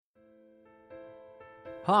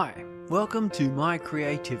Hi, welcome to My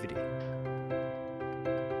Creativity.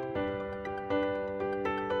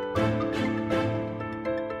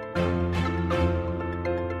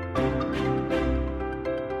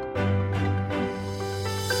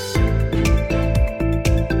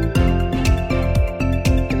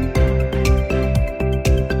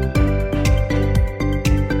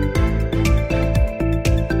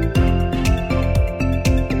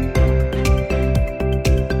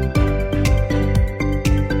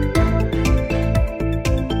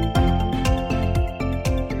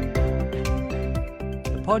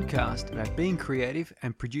 Podcast about being creative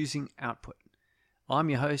and producing output. I'm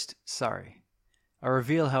your host, Surrey. I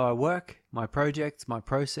reveal how I work, my projects, my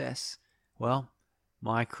process,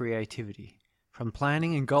 my creativity. From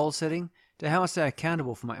planning and goal setting to how I stay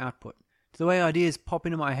accountable for my output, to the way ideas pop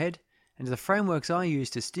into my head, and to the frameworks I use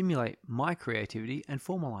to stimulate my creativity and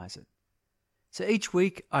formalize it. So each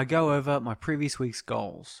week I go over my previous week's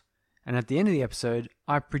goals, and at the end of the episode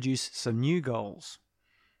I produce some new goals.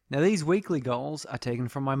 Now, these weekly goals are taken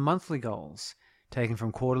from my monthly goals, taken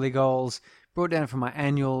from quarterly goals, brought down from my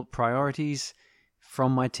annual priorities,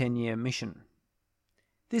 from my 10-year mission.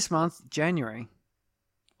 This month, January,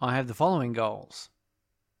 I have the following goals.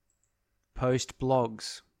 Post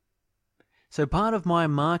blogs. So part of my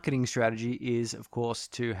marketing strategy is, of course,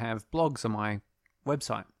 to have blogs on my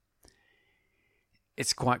website.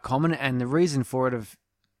 It's quite common, and the reason for it, of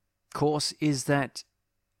course, is that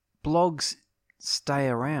blogs stay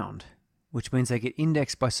around, which means they get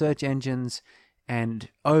indexed by search engines, and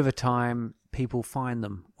over time people find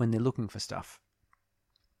them when they're looking for stuff.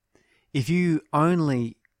 If you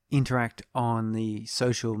only interact on the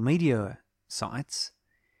social media sites,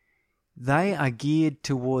 they are geared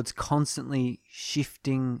towards constantly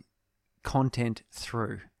shifting content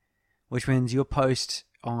through, which means your post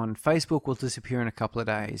on Facebook will disappear in a couple of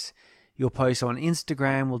days. Your post on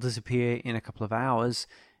Instagram will disappear in a couple of hours.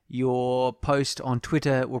 Your post on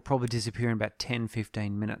Twitter will probably disappear in about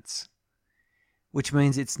 10-15 minutes, which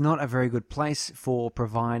means it's not a very good place for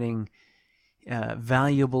providing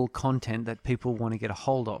valuable content that people want to get a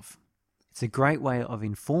hold of. It's a great way of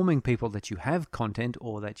informing people that you have content,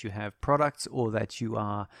 or that you have products, or that you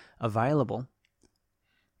are available,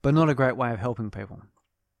 but not a great way of helping people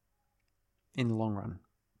in the long run.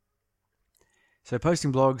 So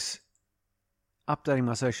posting blogs, updating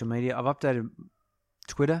my social media. I've updated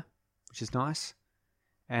Twitter, which is nice,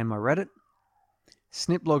 and my Reddit.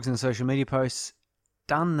 Snip blogs and social media posts,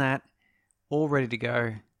 done that, all ready to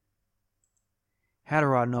go. How to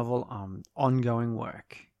write a novel, ongoing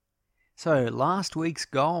work. So, last week's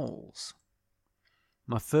goals.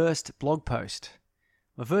 My first blog post.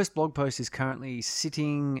 My first blog post is currently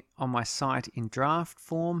sitting on my site in draft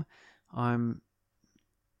form. I'm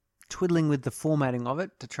twiddling with the formatting of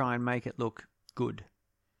it to try and make it look good,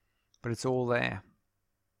 but it's all there.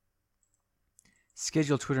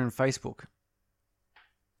 Schedule Twitter and Facebook.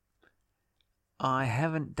 I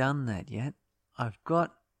haven't done that yet. I've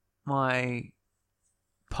got my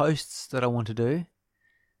posts that I want to do,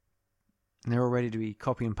 and they're all ready to be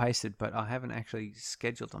copy and pasted, but I haven't actually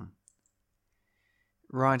scheduled them.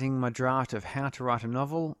 Writing my draft of how to write a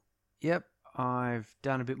novel. Yep, I've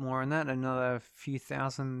done a bit more on that, another few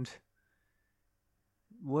thousand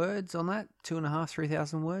words on that,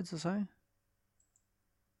 2,500-3,000 words or so.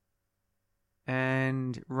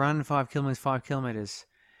 And run 5 kilometers, 5 kilometers.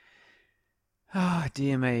 Oh,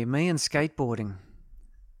 dear me. Me and skateboarding.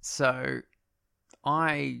 So,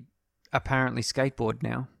 I apparently skateboard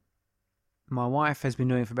now. My wife has been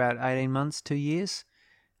doing it for about 18 months, 2 years.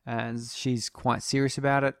 And she's quite serious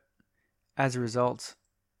about it. As a result,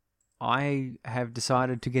 I have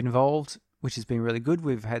decided to get involved, which has been really good.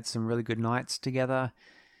 We've had some really good nights together.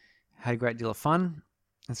 Had a great deal of fun.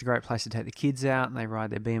 It's a great place to take the kids out, and they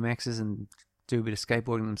ride their BMXs and do a bit of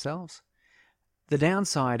skateboarding themselves. The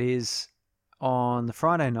downside is, on the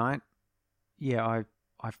Friday night, I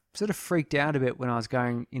sort of freaked out a bit when I was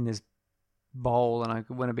going in this bowl, and I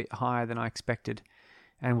went a bit higher than I expected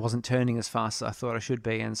and wasn't turning as fast as I thought I should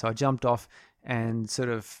be, and so I jumped off and sort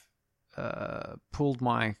of pulled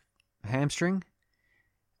my hamstring.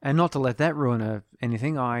 And not to let that ruin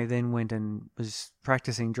anything, I then went and was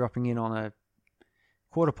practicing dropping in on a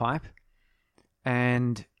quarter pipe,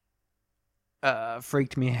 and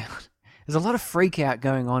freaked me out. There's a lot of freak out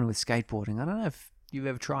going on with skateboarding. I don't know if you've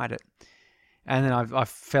ever tried it. And then I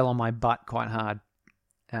fell on my butt quite hard,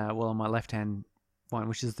 on my left-hand one,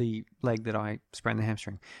 which is the leg that I sprained the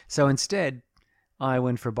hamstring. So instead, I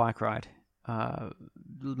went for a bike ride,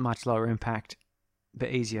 much lower impact, but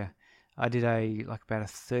easier. I did about a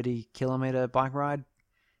 30-kilometer bike ride.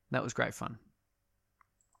 That was great fun.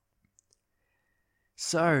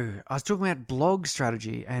 So, I was talking about blog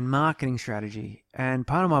strategy and marketing strategy, and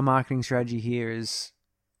part of my marketing strategy here is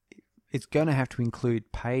it's going to have to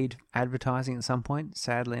include paid advertising at some point,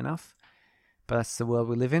 sadly enough, but that's the world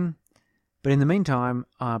we live in. But in the meantime,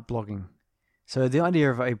 blogging. So the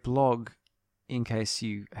idea of a blog, in case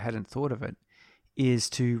you hadn't thought of it, is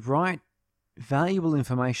to write valuable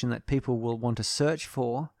information that people will want to search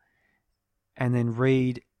for and then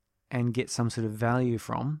read and get some sort of value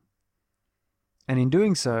from. And in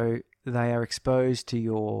doing so, they are exposed to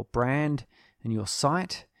your brand and your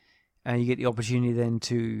site. You get the opportunity then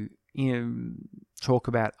to talk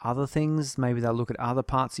about other things. Maybe they'll look at other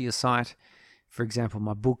parts of your site. For example,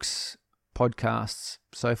 my books, podcasts,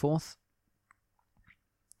 so forth.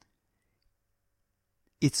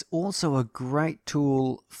 It's also a great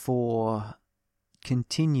tool for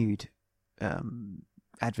continued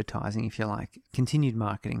advertising, if you like, continued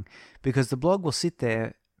marketing, because the blog will sit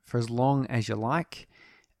there for as long as you like,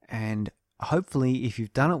 and hopefully if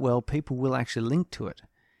you've done it well, people will actually link to it.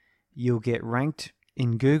 You'll get ranked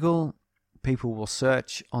in Google, people will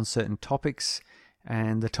search on certain topics,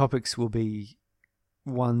 and the topics will be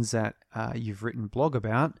ones that you've written blog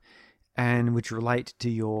about and which relate to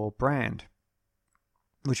your brand,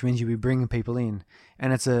 which means you'll be bringing people in.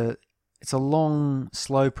 And it's a long,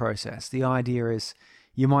 slow process. The idea is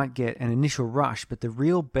you might get an initial rush, but the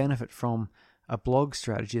real benefit from a blog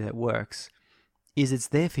strategy that works is it's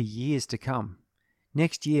there for years to come.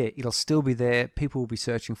 Next year, it'll still be there. People will be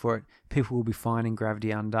searching for it. People will be finding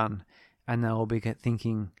Gravity Undone, and they'll be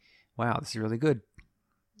thinking, wow, this is really good.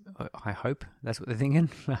 I hope that's what they're thinking.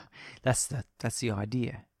 That's the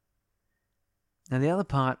idea. Now, the other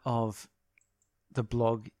part of the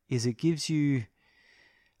blog is it gives you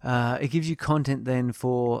content then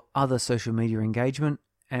for other social media engagement,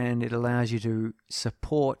 and it allows you to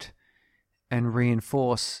support and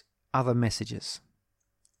reinforce other messages.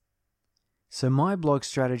 So my blog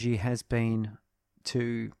strategy has been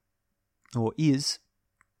is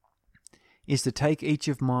to take each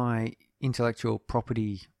of my intellectual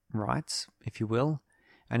property rights, if you will,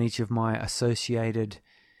 and each of my associated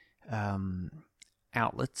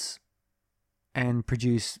outlets and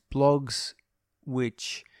produce blogs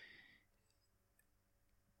which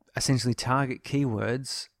essentially target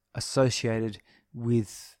keywords associated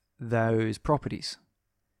with those properties.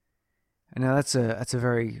 And now that's a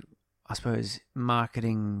very, I suppose,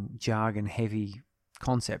 marketing jargon heavy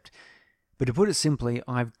concept. But to put it simply,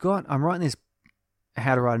 I'm writing this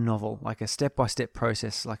how to write a novel, like a step-by-step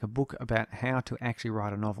process, like a book about how to actually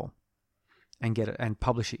write a novel and get it and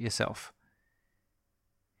publish it yourself.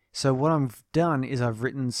 So what I've done is I've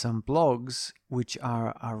written some blogs which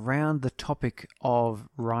are around the topic of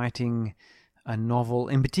writing a novel,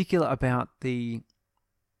 in particular about the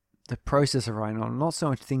process of writing a novel, not so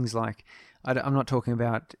much things like, I'm not talking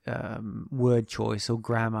about word choice or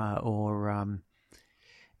grammar or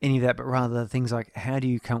any of that, but rather things like how do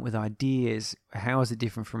you come up with ideas, how is it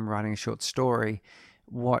different from writing a short story,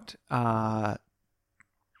 what's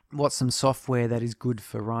some software that is good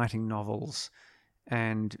for writing novels,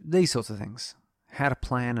 and these sorts of things. How to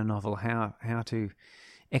plan a novel, how to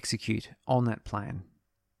execute on that plan.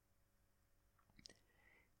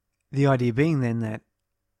 The idea being then that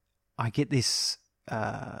I get this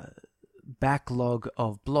backlog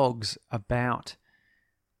of blogs about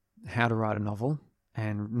how to write a novel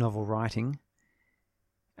and novel writing,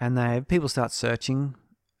 and people start searching,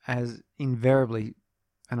 as invariably,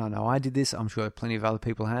 and I know I did this, I'm sure plenty of other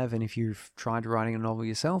people have, and if you've tried writing a novel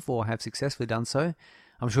yourself or have successfully done so,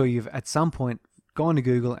 I'm sure you've at some point gone to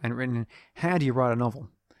Google and written, how do you write a novel?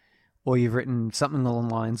 Or you've written something along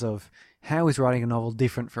the lines of, how is writing a novel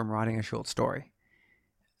different from writing a short story?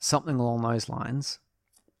 Something along those lines.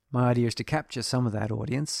 My idea is to capture some of that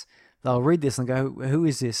audience. They'll read this and go, who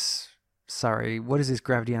is this Surrey? What is this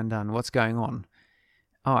Gravity Undone? What's going on?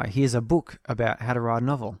 Oh, here's a book about how to write a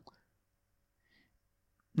novel.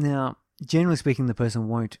 Now, generally speaking, the person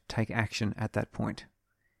won't take action at that point.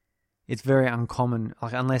 It's very uncommon,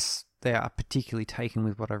 unless they are particularly taken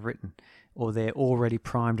with what I've written, or they're already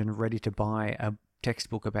primed and ready to buy a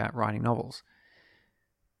textbook about writing novels.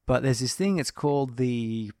 But there's this thing, it's called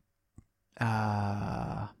the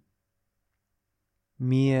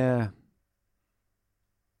mere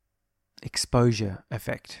exposure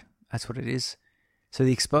effect. That's what it is. So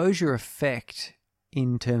the exposure effect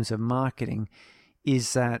in terms of marketing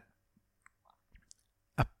is that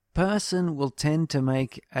a person will tend to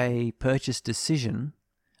make a purchase decision,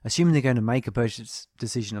 assuming they're going to make a purchase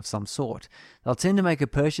decision of some sort. They'll tend to make a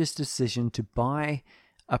purchase decision to buy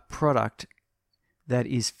a product that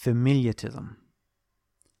is familiar to them.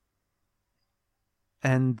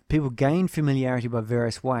 and people gain familiarity by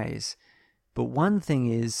various ways. But one thing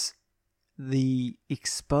is the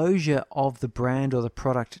exposure of the brand or the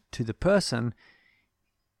product to the person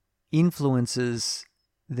influences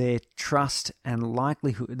their trust and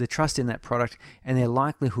likelihood, the trust in that product and their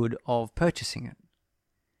likelihood of purchasing it.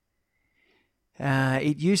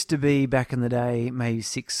 It used to be back in the day maybe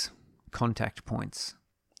 6 contact points.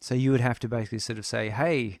 So you would have to basically sort of say,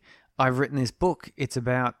 hey, I've written this book. It's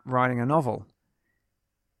about writing a novel.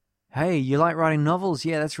 Hey, you like writing novels?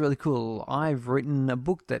 Yeah, that's really cool. I've written a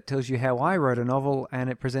book that tells you how I wrote a novel, and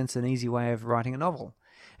it presents an easy way of writing a novel.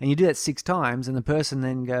 And you do that 6 times, and the person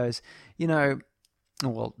then goes, a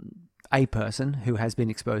person who has been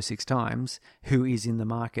exposed 6 times, who is in the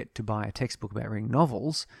market to buy a textbook about reading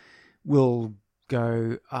novels, will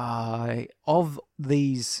go, of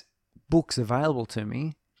these books available to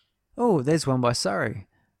me, oh, there's one by Surrey.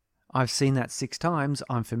 I've seen that 6 times.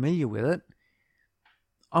 I'm familiar with it.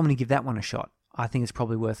 I'm going to give that one a shot. I think it's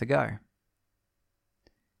probably worth a go.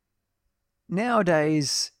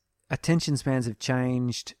 Nowadays, attention spans have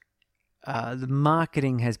changed. The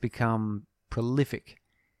marketing has become prolific.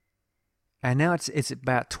 And now it's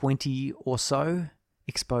about 20 or so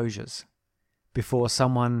exposures before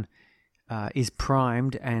someone is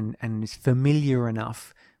primed and is familiar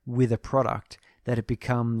enough with a product that it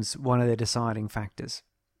becomes one of their deciding factors.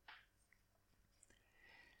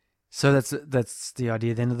 So that's the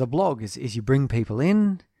idea then of the blog, is you bring people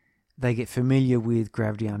in, they get familiar with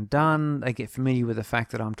Gravity Undone, they get familiar with the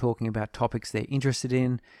fact that I'm talking about topics they're interested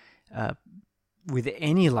in. With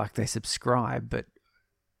any luck, they subscribe, but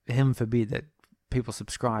heaven forbid that people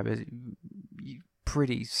subscribe.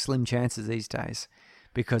 Pretty slim chances these days,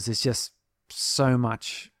 because there's just so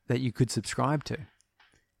much that you could subscribe to.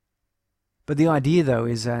 But the idea, though,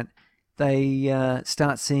 is that they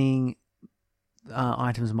start seeing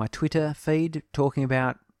items on my Twitter feed talking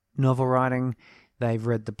about novel writing. They've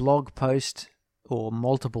read the blog post, or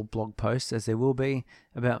multiple blog posts, as there will be,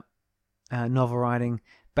 about novel writing.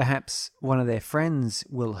 Perhaps one of their friends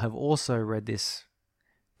will have also read this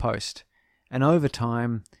post. And over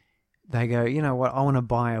time, they go, you know what, I want to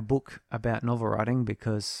buy a book about novel writing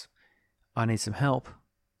because I need some help.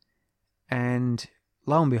 And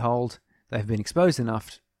lo and behold, they've been exposed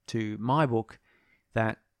enough to my book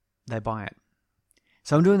that they buy it.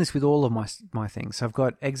 So I'm doing this with all of my things. So I've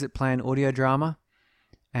got Exit Plan audio drama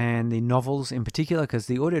and the novels in particular, because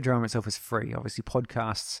the audio drama itself is free. Obviously,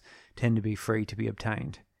 podcasts tend to be free to be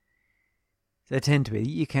obtained. They tend to be.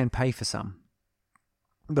 You can pay for some.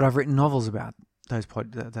 But I've written novels about those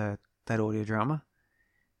that audio drama.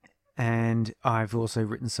 And I've also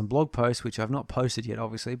written some blog posts, which I've not posted yet,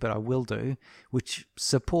 obviously, but I will do, which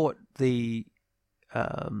support the,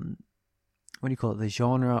 the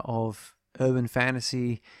genre of urban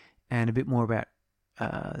fantasy, and a bit more about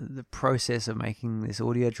the process of making this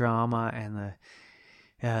audio drama and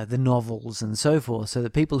the novels and so forth, so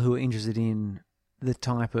that people who are interested in the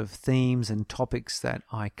type of themes and topics that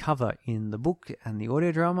I cover in the book and the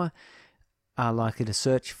audio drama are likely to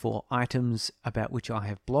search for items about which I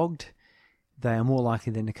have blogged. They are more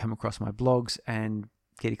likely then to come across my blogs and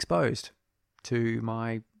get exposed to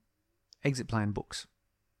my Exit Plan books.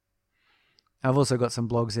 I've also got some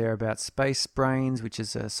blogs there about Space Brains, which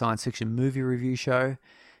is a science fiction movie review show,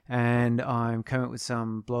 and I'm coming up with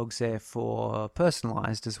some blogs there for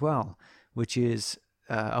Personalized as well, which is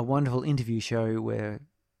a wonderful interview show where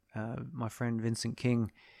my friend Vincent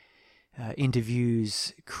King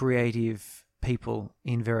interviews creative people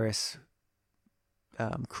in various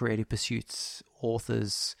creative pursuits,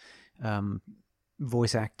 authors,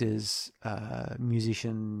 voice actors,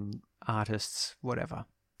 musician, artists, whatever.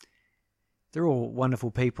 They're all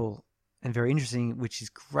wonderful people and very interesting, which is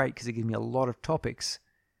great because it gives me a lot of topics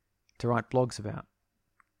to write blogs about.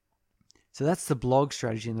 So that's the blog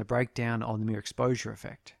strategy and the breakdown of the mere exposure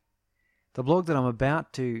effect. The blog that I'm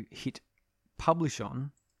about to hit publish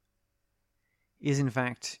on is in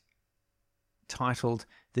fact titled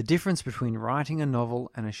The Difference Between Writing a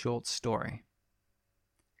Novel and a Short Story.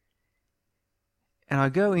 And I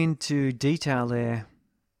go into detail there.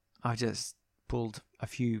 I just pulled a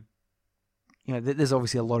few. There's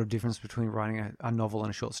obviously a lot of difference between writing a novel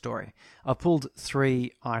and a short story. I pulled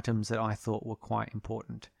 3 items that I thought were quite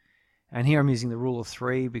important. And here I'm using the rule of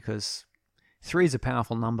 3 because 3 is a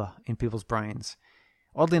powerful number in people's brains.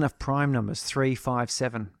 Oddly enough, prime numbers, 3, 5,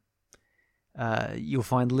 7, you'll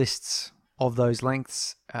find lists of those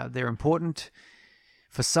lengths. They're important.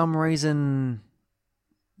 For some reason,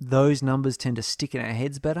 those numbers tend to stick in our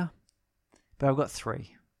heads better. But I've got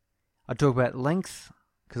 3. I talk about length,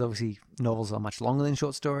 because obviously novels are much longer than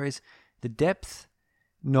short stories. The depth,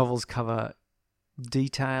 novels cover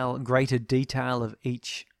greater detail of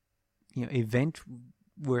each event,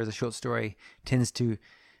 whereas a short story tends to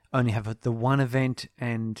only have the one event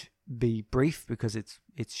and be brief because it's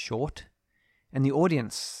short. And the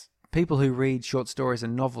audience, people who read short stories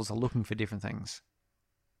and novels, are looking for different things.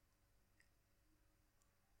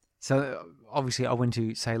 So obviously I went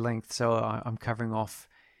to say length, so I'm covering off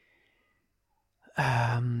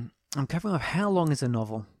how long is a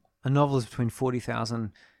novel. A novel is between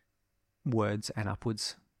 40,000 words and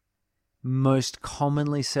upwards. Most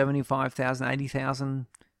commonly 75,000, 80,000.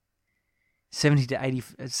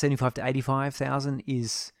 75 to 85,000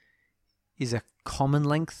 is a common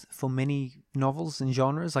length for many novels and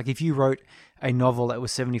genres. Like if you wrote a novel that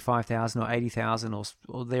was 75,000 or 80,000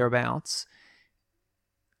 or thereabouts,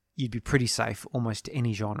 you'd be pretty safe almost to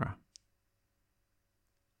any genre.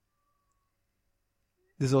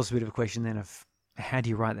 There's also a bit of a question then of how do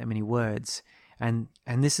you write that many words? And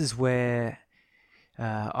this is where,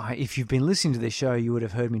 if you've been listening to this show, you would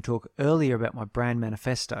have heard me talk earlier about my brand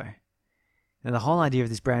manifesto. Now, the whole idea of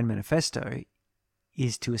this brand manifesto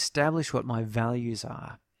is to establish what my values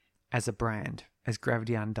are as a brand, as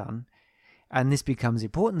Gravity Undone. And this becomes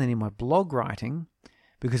important then in my blog writing,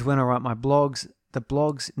 because when I write my blogs, the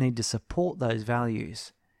blogs need to support those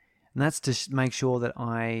values. And that's to make sure that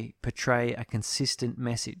I portray a consistent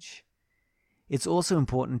message. It's also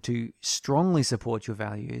important to strongly support your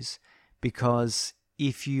values, because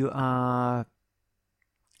if you are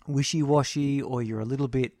wishy-washy or you're a little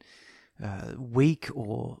bit weak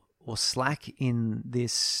or slack in the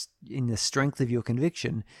strength of your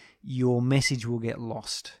conviction, your message will get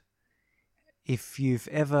lost. If you've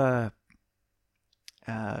ever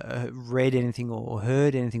read anything or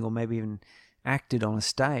heard anything or maybe even acted on a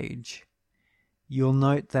stage, you'll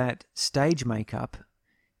note that stage makeup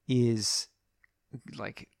is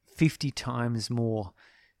like 50 times more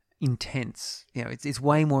intense. It's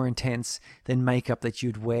way more intense than makeup that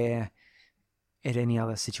you'd wear at any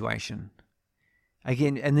other situation.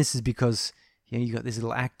 Again, and this is because you got these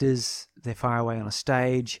little actors, they're far away on a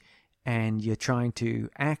stage, and you're trying to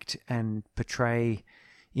act and portray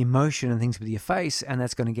emotion and things with your face, and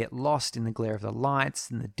that's going to get lost in the glare of the lights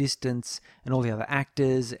and the distance and all the other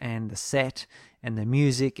actors and the set and the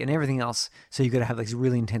music and everything else. So you've got to have this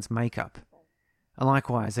really intense makeup. And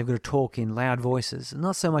likewise, they've got to talk in loud voices.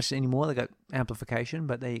 Not so much anymore, they've got amplification,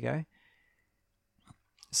 but there you go.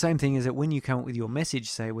 Same thing is that when you come up with your message,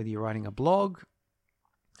 say whether you're writing a blog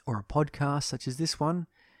or a podcast such as this one,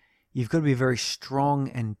 you've got to be very strong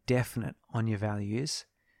and definite on your values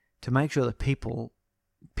to make sure that people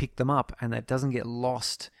pick them up and that doesn't get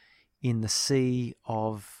lost in the sea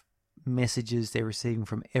of messages they're receiving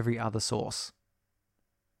from every other source.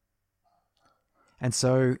 And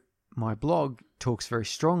so my blog talks very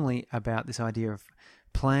strongly about this idea of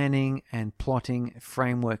planning and plotting,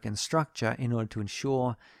 framework and structure in order to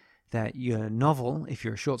ensure that your novel, if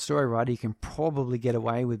you're a short story writer, you can probably get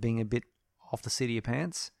away with being a bit off the seat of your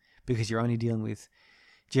pants because you're only dealing with,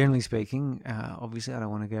 generally speaking, obviously I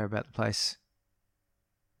don't want to go about the place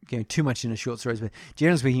going too much into short stories, but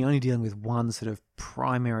generally speaking, you're only dealing with one sort of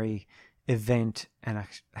primary event and a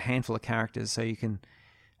handful of characters, so you can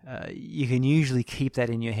usually keep that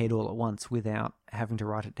in your head all at once without having to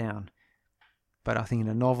write it down. But I think in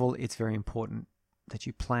a novel, it's very important that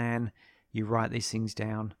you plan, you write these things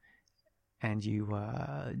down, and you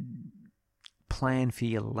plan for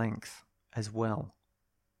your length as well.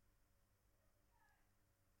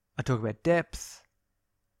 I talk about depth,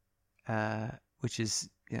 which is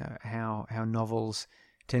how novels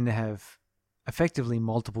tend to have effectively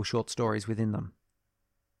multiple short stories within them.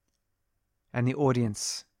 And the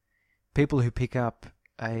audience, people who pick up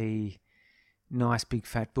a nice big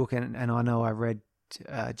fat book, and I know I read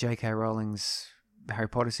J.K. Rowling's Harry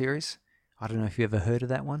Potter series. I don't know if you ever heard of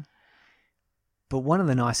that one. But one of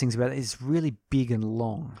the nice things about it is it's really big and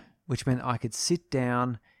long, which meant I could sit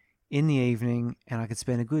down in the evening and I could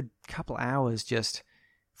spend a good couple hours just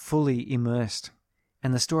fully immersed.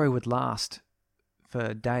 And the story would last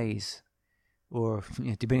for days, or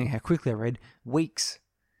depending on how quickly I read, weeks.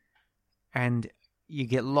 And you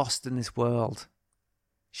get lost in this world.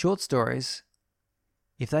 Short stories,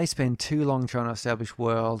 if they spend too long trying to establish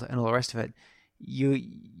world and all the rest of it,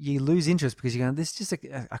 you lose interest because you're going, this is just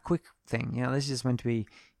a quick thing. This is just meant to be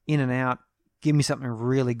in and out. Give me something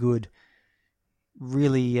really good,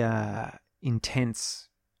 really intense.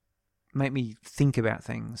 Make me think about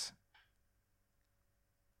things.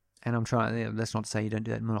 And I'm trying, that's not to say you don't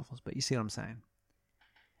do that in novels, but you see what I'm saying.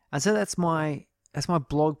 And so that's my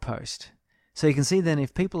blog post. So you can see then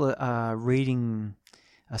if people are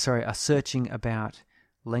searching about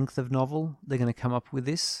length of novel, they're going to come up with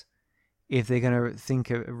this. if they're going to think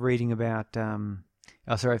of reading about,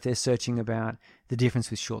 if they're searching about the difference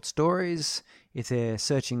with short stories, if they're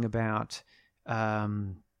searching about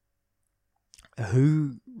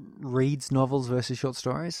who reads novels versus short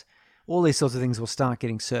stories, all these sorts of things will start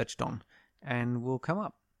getting searched on and will come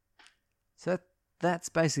up. So that's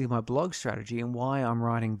basically my blog strategy and why I'm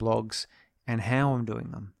writing blogs and how I'm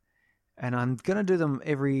doing them. And I'm going to do them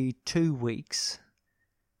every 2 weeks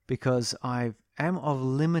because I am of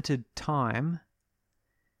limited time.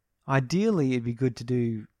 Ideally, it'd be good to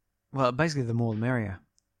do, well, basically the more the merrier.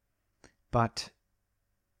 But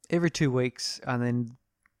every 2 weeks, and then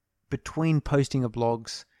between posting of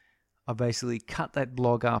blogs, I basically cut that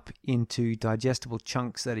blog up into digestible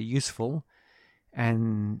chunks that are useful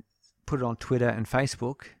and put it on Twitter and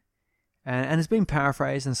Facebook. And it's been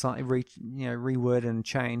paraphrased and slightly reworded and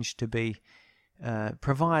changed to be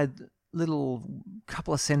provide little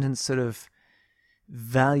couple of sentence sort of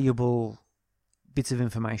valuable bits of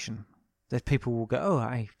information that people will go, oh,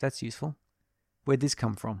 hey, that's useful. Where'd this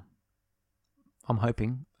come from? I'm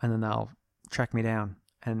hoping. And then they'll track me down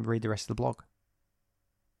and read the rest of the blog.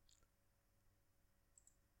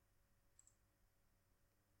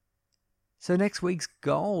 So next week's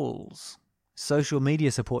goals. Social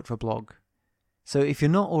media support for blog. So if you're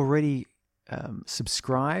not already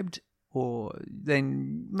subscribed, or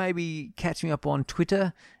then maybe catch me up on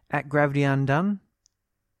Twitter at Gravity Undone,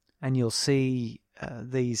 and you'll see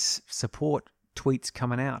these support tweets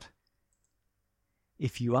coming out.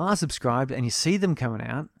 If you are subscribed and you see them coming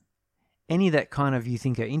out, any that kind of you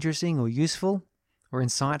think are interesting or useful or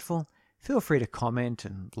insightful, feel free to comment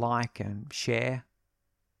and like and share.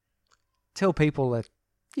 Tell people that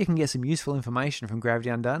you can get some useful information from Gravity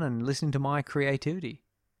Undone and listen to my creativity.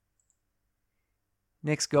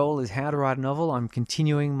 Next goal is how to write a novel. I'm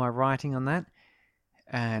continuing my writing on that.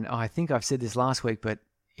 And I think I've said this last week, but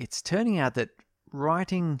it's turning out that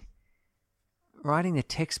writing a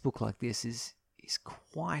textbook like this is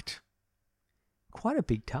quite a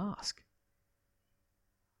big task.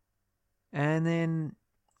 And then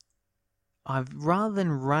rather than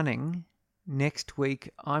running, next week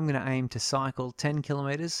I'm going to aim to cycle 10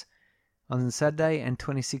 kilometers on the Saturday and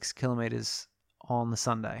 26 kilometers on the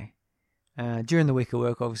Sunday. During the week of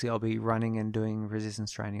work, obviously, I'll be running and doing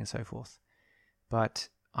resistance training and so forth. But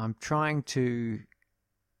I'm trying to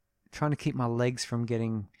keep my legs from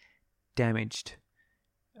getting damaged.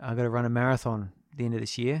 I've got to run a marathon at the end of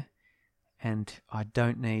this year, and I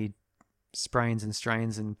don't need sprains and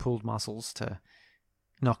strains and pulled muscles to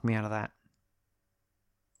knock me out of that.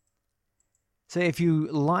 So if you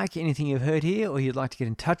like anything you've heard here, or you'd like to get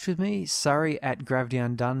in touch with me,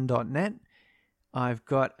 surrey@gravityundone.net. I've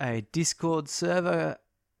got a Discord server,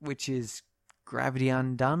 which is Gravity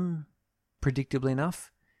Undone, predictably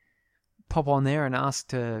enough. Pop on there and ask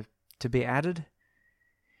to be added.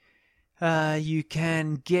 You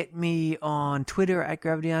can get me on Twitter at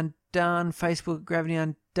Gravity Undone, Facebook at Gravity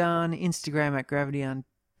Undone, Instagram at Gravity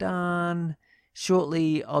Undone.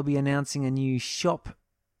 Shortly, I'll be announcing a new shop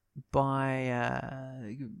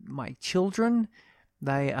by my children.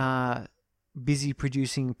 They are busy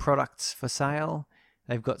producing products for sale.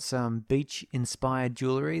 They've got some beach-inspired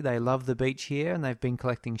jewellery. They love the beach here, and they've been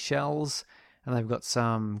collecting shells, and they've got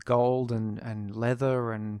some gold and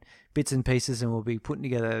leather and bits and pieces, and we'll be putting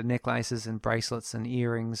together necklaces and bracelets and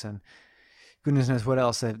earrings and goodness knows what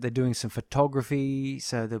else. They're doing some photography,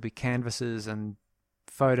 so there'll be canvases and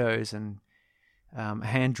photos and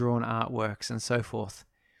hand-drawn artworks and so forth.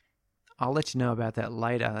 I'll let you know about that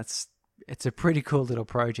later. It's a pretty cool little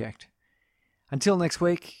project. Until next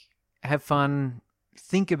week, have fun.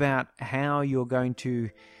 Think about how you're going to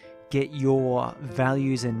get your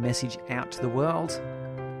values and message out to the world.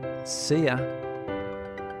 See ya.